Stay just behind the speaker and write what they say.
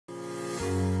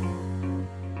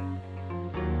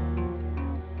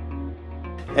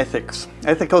Ethics.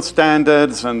 Ethical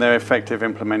standards and their effective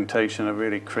implementation are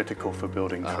really critical for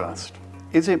building trust.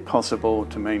 Is it possible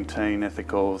to maintain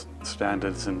ethical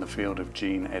standards in the field of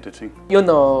gene editing? You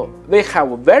know, we have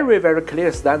very, very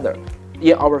clear standard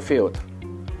in our field.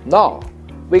 Now,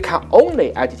 we can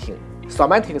only editing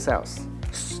somatic cells.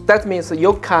 That means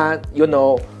you can,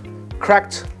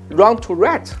 correct wrong to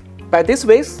right. By this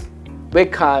ways, we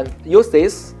can use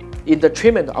this in the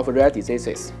treatment of rare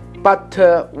diseases. But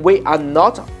we are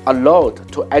not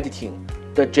allowed to editing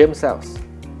the germ cells,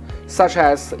 such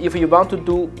as if you want to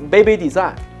do baby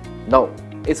design. No,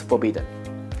 it's forbidden.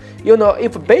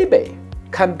 If baby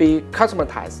can be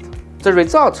customized, the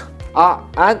results are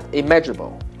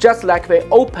unimaginable, just like we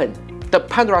open the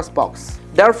Pandora's box.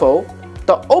 Therefore,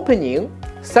 the opening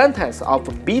sentence of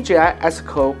BGI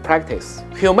ethical practice: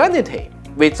 humanity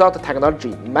without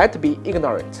technology might be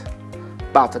ignorant,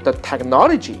 but the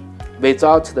technology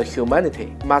without the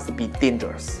humanity must be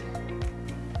dangerous.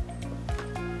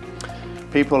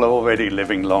 People are already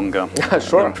living longer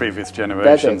sure. than previous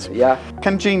generations. Yeah.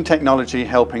 Can gene technology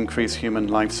help increase human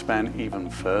lifespan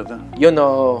even further?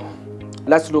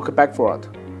 Let's look backward.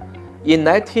 In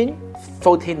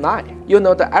 1949,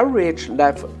 the average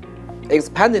life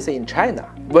expectancy in China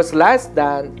was less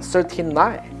than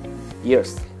 39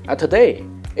 years. And today,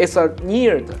 it's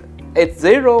near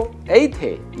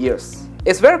 80 years.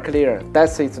 It's very clear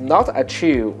that it's not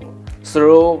achieved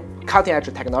through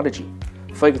cutting-edge technology.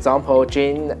 For example,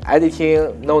 gene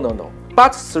editing, no.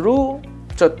 But through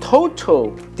the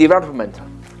total development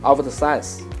of the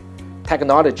science,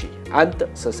 technology, and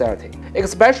society,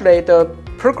 especially the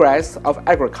progress of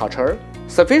agriculture,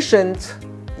 sufficient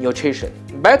nutrition,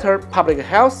 better public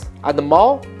health, and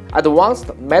more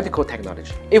advanced medical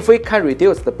technology. If we can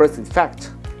reduce the birth defect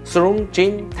through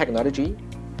gene technology,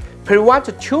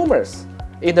 prevent tumors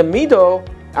in the middle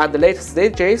and late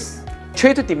stages,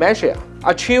 treat dementia,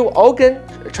 achieve organ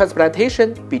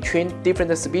transplantation between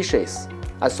different species,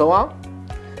 and so on,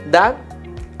 then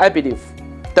I believe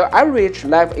the average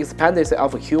life expectancy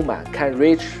of a human can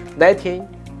reach 90,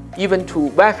 even to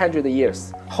 100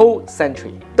 years, whole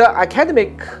century. The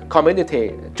academic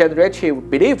community generally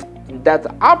believe that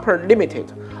the upper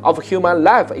limit of human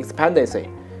life expectancy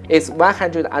is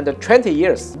 120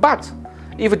 years. But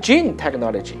if gene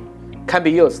technology can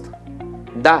be used,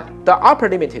 then the upper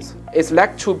limit is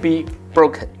like to be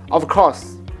broken. Of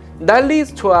course, that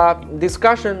leads to a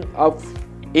discussion of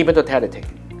immortality.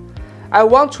 I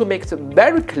want to make it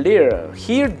very clear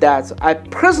here that I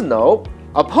personally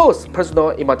oppose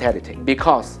personal immortality,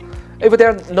 because if there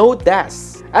are no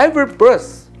deaths, every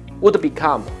birth would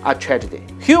become a tragedy.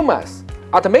 Humans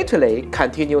ultimately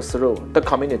continue through the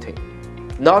community,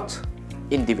 not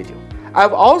individual.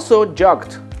 I've also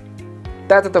joked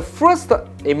that the first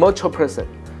immortal person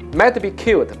might be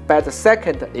killed by the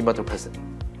second immortal person,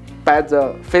 by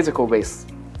the physical ways.